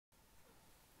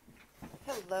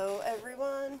Hello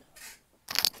everyone.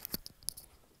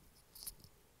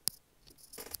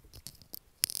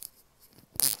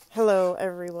 Hello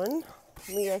everyone.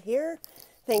 Leah here.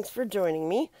 Thanks for joining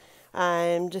me.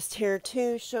 I'm just here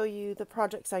to show you the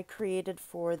projects I created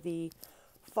for the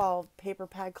fall paper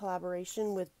pad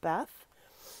collaboration with Beth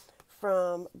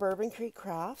from Bourbon Creek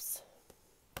Crafts.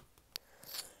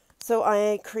 So I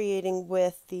am creating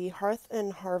with the Hearth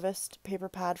and Harvest paper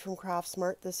pad from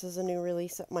Craftsmart. This is a new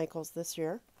release at Michael's this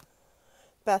year.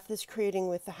 Beth is creating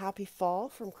with the Happy Fall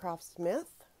from Craftsmart.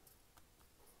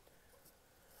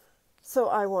 So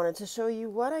I wanted to show you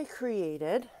what I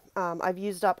created. I've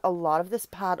used up a lot of this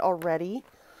pad already.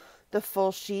 The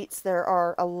full sheets, there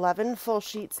are 11 full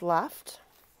sheets left.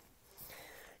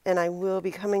 And I will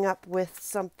be coming up with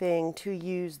something to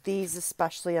use these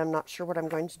especially. I'm not sure what I'm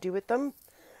going to do with them.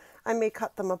 I may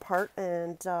cut them apart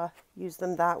and use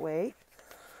them that way.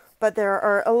 But there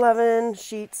are 11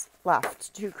 sheets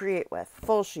left to create with,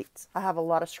 full sheets. I have a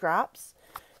lot of scraps,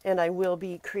 and I will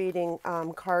be creating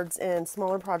cards and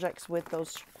smaller projects with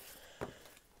those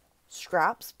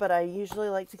scraps, but I usually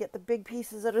like to get the big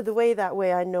pieces out of the way. That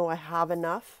way I know I have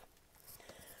enough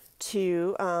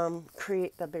to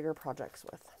create the bigger projects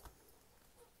with.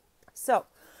 So,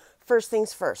 first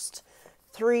things first.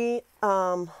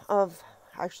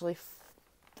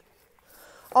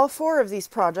 All four of these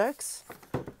projects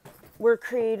were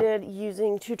created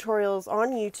using tutorials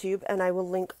on YouTube, and I will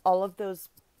link all of those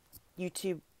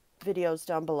YouTube videos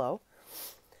down below.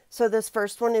 So this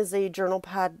first one is a journal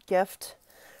pad gift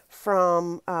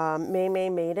from May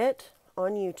Made It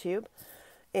on YouTube,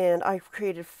 and I've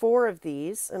created 4 of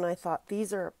these, and I thought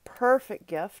these are a perfect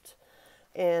gift.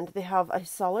 And they have a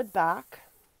solid back,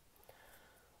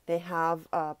 they have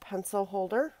a pencil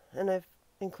holder, and I've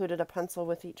included a pencil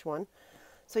with each one.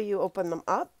 So you open them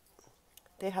up.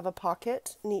 They have a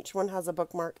pocket, and each one has a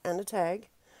bookmark and a tag.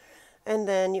 And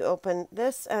then you open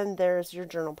this, and there's your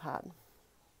journal pad.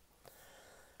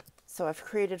 So I've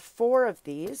created 4 of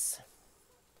these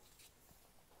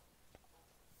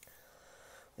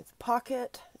with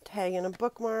pocket, tag, and a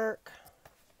bookmark.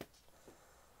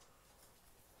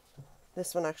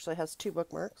 This one actually has 2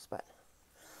 bookmarks, but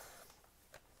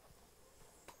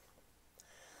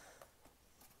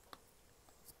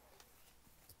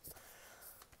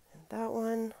that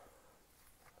one,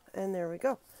 and there we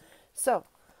go. So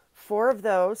 4 of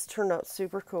those turned out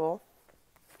super cool,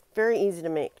 very easy to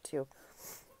make too.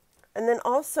 And then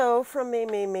also from May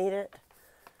Made It,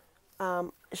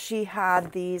 she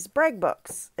had these brag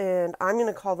books, and I'm going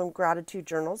to call them gratitude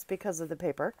journals because of the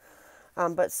paper,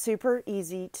 but super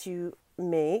easy to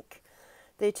make.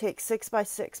 They take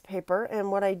 6x6 paper,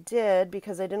 and what I did,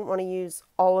 because I didn't want to use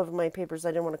all of my papers, I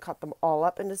didn't want to cut them all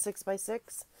up into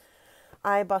 6x6,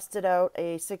 I busted out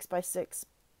a 6x6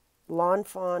 Lawn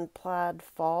Fawn Plaid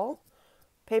Fall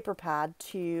paper pad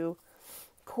to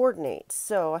coordinate.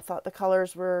 So I thought the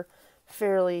colors were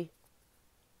fairly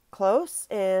close,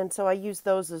 and so I used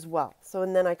those as well. So,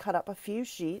 and then I cut up a few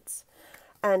sheets,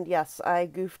 and yes, I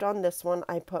goofed on this one.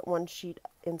 I put one sheet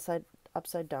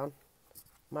upside down.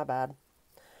 My bad.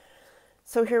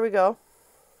 So here we go.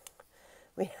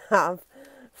 We have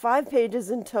 5 pages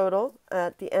in total.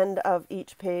 At the end of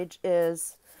each page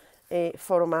is a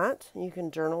photo mat. You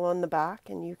can journal on the back,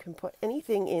 and you can put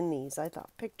anything in these. I thought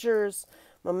pictures,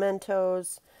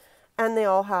 mementos, and they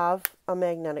all have a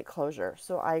magnetic closure.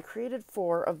 So I created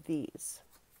 4 of these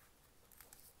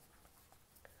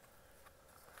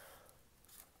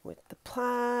with the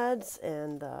plaids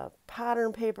and the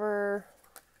pattern paper.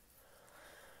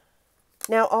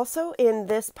 Now also in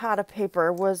this pad of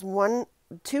paper was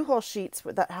 2 whole sheets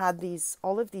that had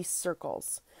all of these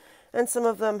circles, and some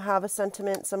of them have a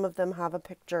sentiment, some of them have a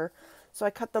picture. So I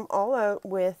cut them all out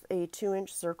with a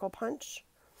 2-inch circle punch,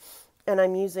 and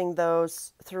I'm using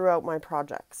those throughout my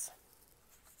projects.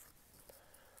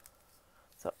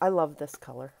 So I love this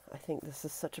color. I think this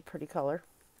is such a pretty color.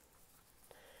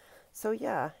 So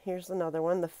yeah, here's another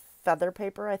one. The feather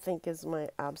paper I think is my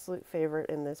absolute favorite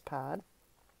in this pad.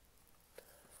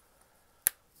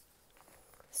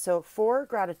 So 4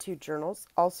 gratitude journals,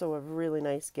 also a really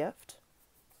nice gift.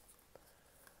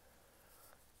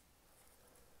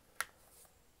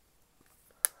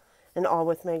 And all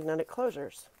with magnetic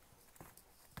closures.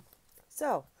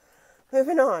 So,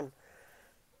 moving on.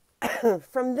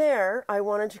 From there, I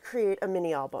wanted to create a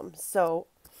mini album. So,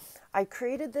 I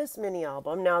created this mini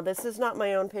album. Now, this is not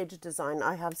my own page design.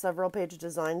 I have several page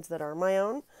designs that are my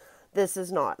own. This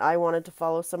is not. I wanted to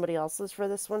follow somebody else's for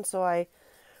this one, so I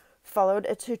followed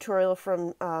a tutorial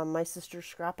from my sister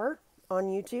Scrapper on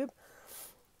YouTube,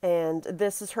 and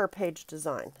this is her page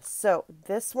design. So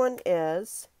this one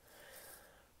is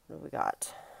what do we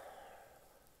got?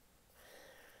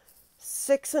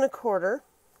 6 1/4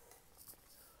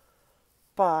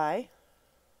 by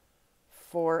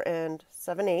 4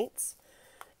 7/8,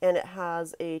 and it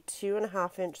has a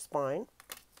 2.5-inch spine.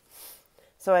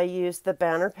 So I used the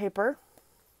banner paper,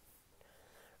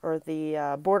 or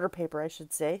the border paper I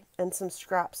should say, and some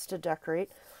scraps to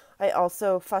decorate. I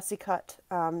also fussy cut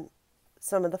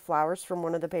some of the flowers from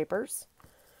one of the papers,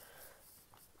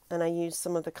 and I used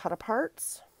some of the cut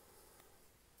aparts.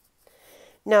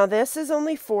 Now this is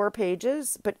only 4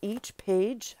 pages, but each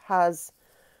page has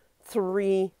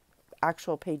 3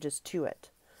 actual pages to it.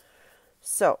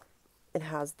 So it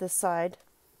has this side,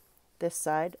 this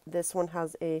side. This one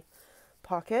has a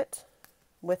pocket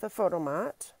with a photo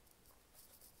mat.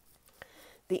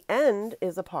 The end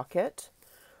is a pocket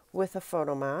with a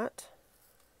photo mat.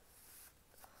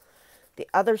 The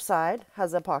other side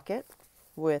has a pocket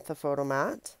with a photo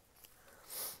mat.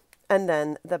 And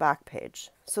then the back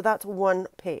page. So that's one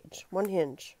page, one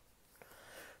hinge.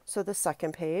 So the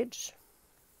second page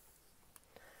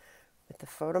with the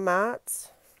photo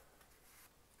mats.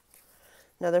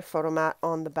 Another photo mat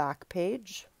on the back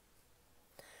page.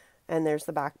 And there's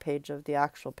the back page of the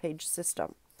actual page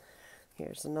system.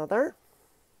 Here's another.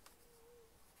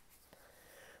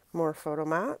 More photo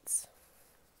mats.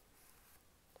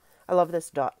 I love this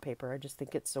dot paper. I just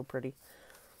think it's so pretty.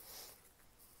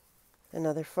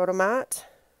 Another photo mat.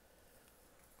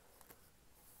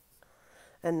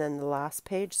 And then the last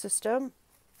page system.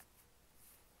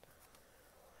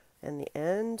 And the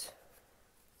end.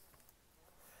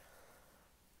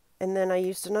 And then I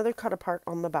used another cut apart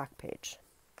on the back page.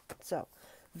 So,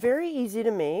 very easy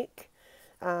to make.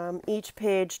 Each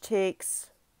page takes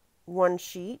one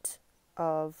sheet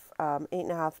of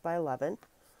 8.5 by 11.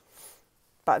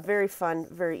 But very fun,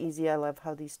 very easy. I love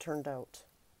how these turned out.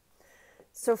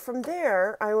 So from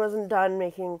there, I wasn't done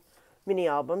making mini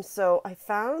albums. So I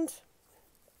found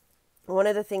one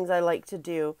of the things I like to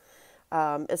do,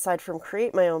 aside from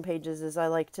create my own pages, is I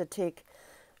like to take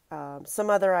some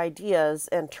other ideas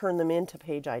and turn them into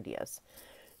page ideas.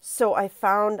 So I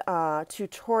found a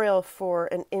tutorial for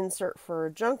an insert for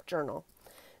a junk journal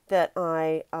that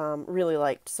I really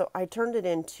liked. So I turned it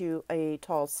into a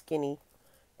tall, skinny,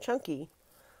 chunky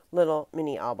little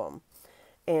mini album.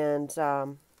 And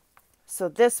so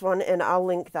this one, and I'll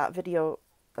link that video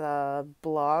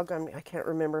blog. I can't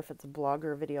remember if it's a blog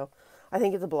or a video. I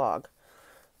think it's a blog.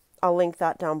 I'll link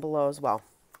that down below as well.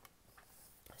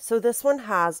 So this one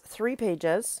has 3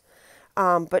 pages,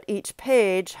 but each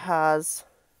page has,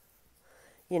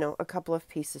 you know, a couple of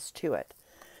pieces to it.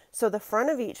 So the front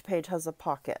of each page has a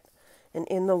pocket, and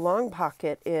in the long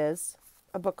pocket is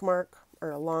a bookmark or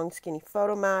a long skinny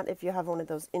photo mat. If you have one of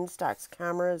those Instax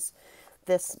cameras,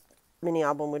 this mini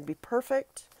album would be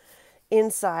perfect.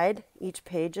 Inside each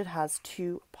page it has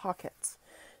 2 pockets.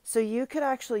 So you could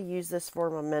actually use this for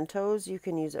mementos. You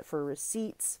can use it for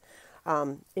receipts.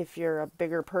 If you're a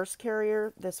bigger purse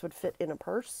carrier, this would fit in a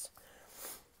purse.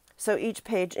 So each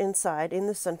page inside in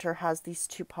the center has these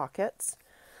 2 pockets,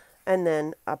 and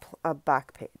then a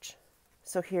back page.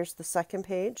 So here's the second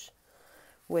page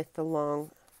with the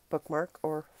long bookmark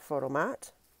or photo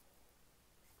mat.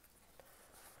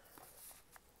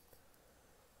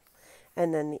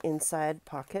 And then the inside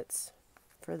pockets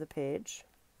for the page.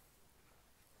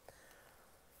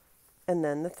 And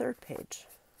then the third page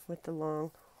with the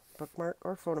long bookmark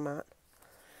or photo mat,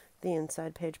 the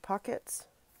inside page pockets,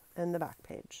 and the back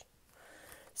page.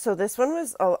 So this one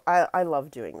was, I love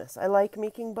doing this. I like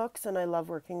making books and I love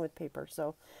working with paper.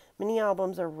 So mini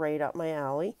albums are right up my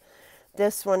alley.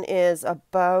 This one is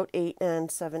about 8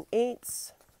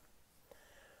 7/8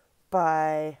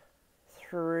 by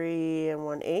 3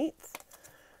 1/8,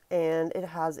 and it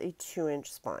has a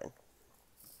 2-inch spine.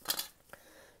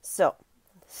 So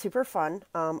super fun.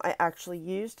 I actually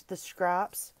used the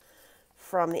scraps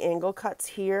from the angle cuts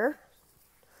here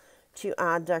to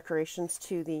add decorations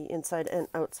to the inside and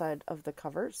outside of the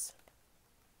covers.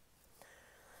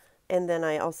 And then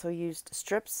I also used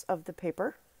strips of the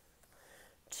paper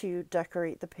to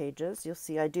decorate the pages. You'll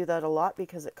see I do that a lot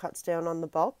because it cuts down on the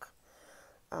bulk.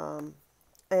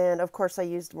 And of course I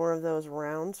used more of those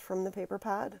rounds from the paper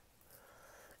pad.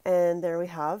 And there we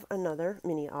have another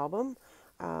mini album.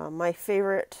 My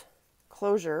favorite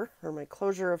closure, or my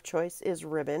closure of choice, is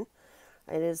ribbon.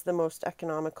 It is the most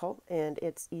economical and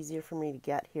it's easier for me to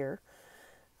get here.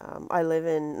 I live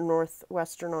in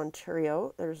northwestern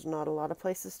Ontario. There's not a lot of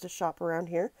places to shop around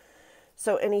here.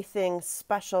 So anything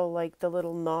special like the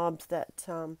little knobs that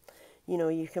you know,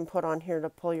 you can put on here to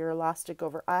pull your elastic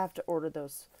over, I have to order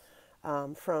those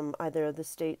from either the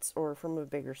States or from a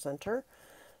bigger center.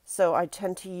 So I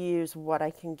tend to use what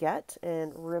I can get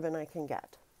and ribbon I can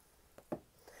get.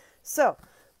 So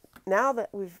now that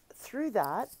we've through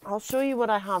that, I'll show you what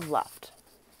I have left.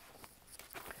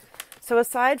 So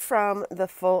aside from the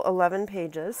full 11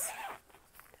 pages,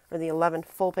 or the 11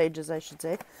 full pages I should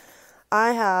say,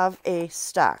 I have a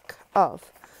stack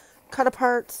of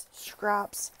cut-aparts,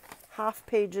 scraps, half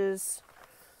pages,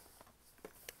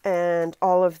 and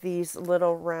all of these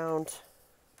little round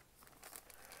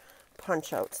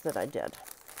punch-outs that I did.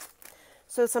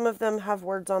 So some of them have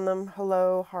words on them,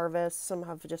 hello, harvest, some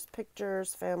have just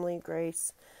pictures, family,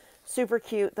 grace. Super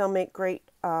cute. They'll make great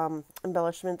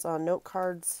embellishments on note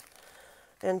cards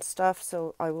and stuff,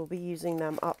 so I will be using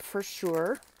them up for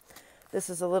sure. This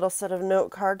is a little set of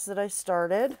note cards that I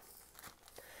started.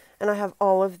 And I have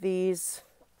all of these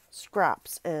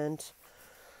scraps and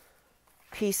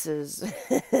pieces.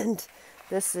 And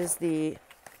this is the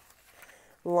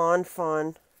Lawn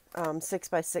Fawn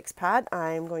 6x6 pad.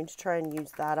 I'm going to try and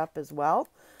use that up as well,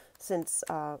 since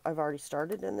I've already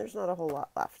started and there's not a whole lot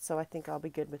left. So I think I'll be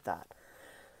good with that.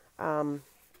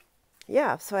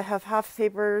 Yeah, so I have half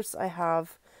papers. I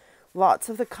have lots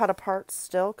of the cut-aparts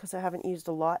still because I haven't used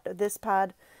a lot. This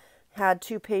pad had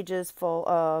 2 pages full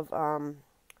of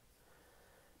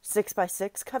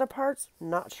 6x6 cut-aparts.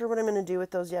 Not sure what I'm going to do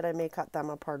with those yet. I may cut them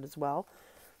apart as well.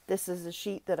 This is a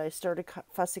sheet that I started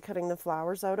fussy cutting the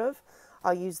flowers out of.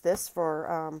 I'll use this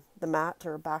for the mat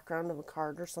or a background of a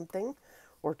card or something,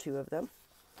 or 2 of them.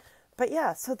 But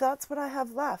yeah, so that's what I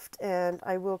have left, and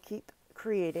I will keep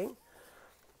creating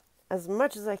as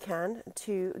much as I can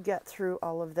to get through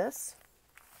all of this.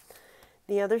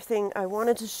 The other thing I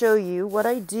wanted to show you, what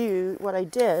I did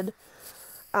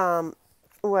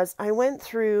was I went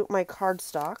through my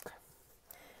cardstock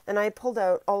and I pulled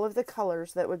out all of the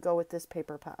colors that would go with this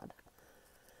paper pad,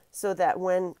 so that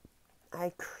when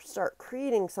I start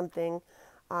creating something,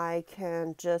 I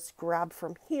can just grab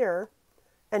from here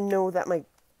and know that my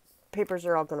papers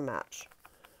are all going to match.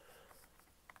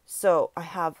 So I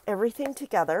have everything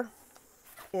together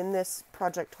in this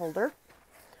project holder,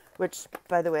 which,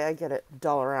 by the way, I get at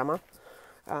Dollarama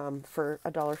for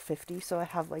 $1.50, so I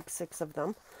have like 6 of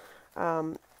them.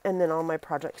 And then all my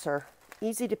projects are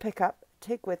easy to pick up,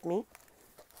 take with me,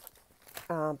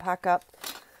 pack up,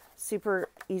 super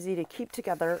easy to keep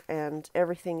together, and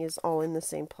everything is all in the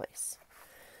same place.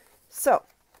 So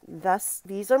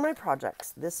these are my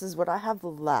projects. This is what I have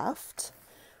left.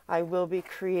 I will be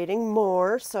creating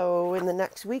more, so in the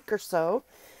next week or so,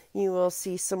 you will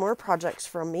see some more projects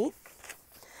from me,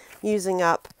 using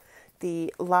up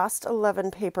the last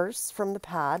 11 papers from the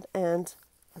pad and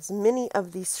as many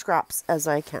of these scraps as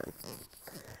I can.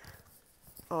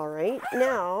 All right,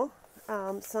 now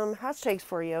some hashtags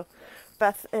for you.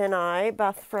 Beth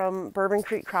from Bourbon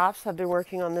Creek Crafts, have been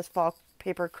working on this fall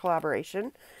paper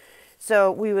collaboration.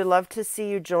 So we would love to see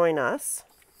you join us.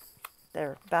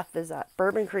 There, Beth is at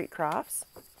Bourbon Creek Crafts.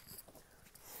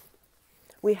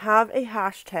 We have a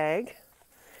hashtag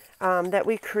that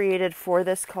we created for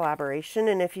this collaboration,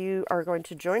 and if you are going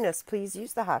to join us, please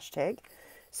use the hashtag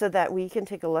so that we can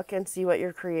take a look and see what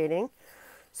you're creating.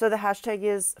 So the hashtag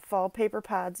is Fall Paper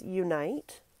Pads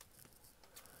Unite.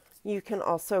 You can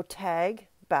also tag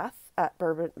Beth at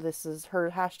Bourbon.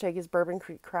 Her hashtag is Bourbon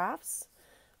Creek Crafts.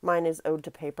 Mine is Ode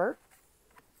to Paper.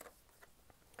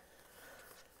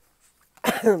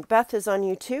 Beth is on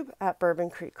YouTube at Bourbon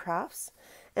Creek Crafts,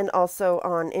 and also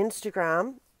on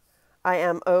Instagram. I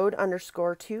am ode_to_paper,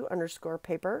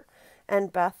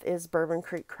 and Beth is Bourbon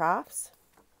Creek Crafts.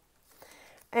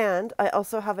 And I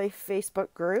also have a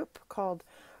Facebook group called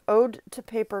Ode to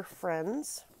Paper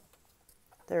Friends.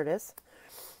 There it is.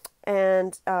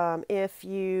 And if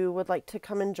you would like to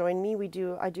come and join me,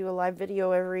 I do a live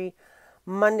video every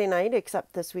Monday night,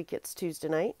 except this week it's Tuesday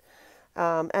night,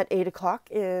 at 8 o'clock,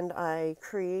 and I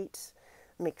create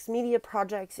mixed media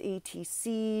projects,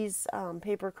 ATCs,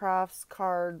 paper crafts,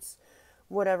 cards,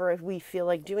 whatever we feel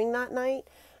like doing that night,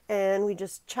 and we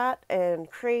just chat and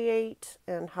create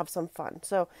and have some fun.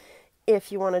 So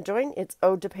if you want to join, it's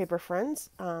Ode to Paper Friends.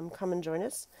 Come and join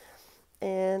us.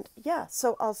 And yeah,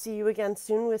 so I'll see you again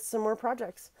soon with some more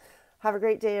projects. Have a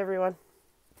great day, everyone.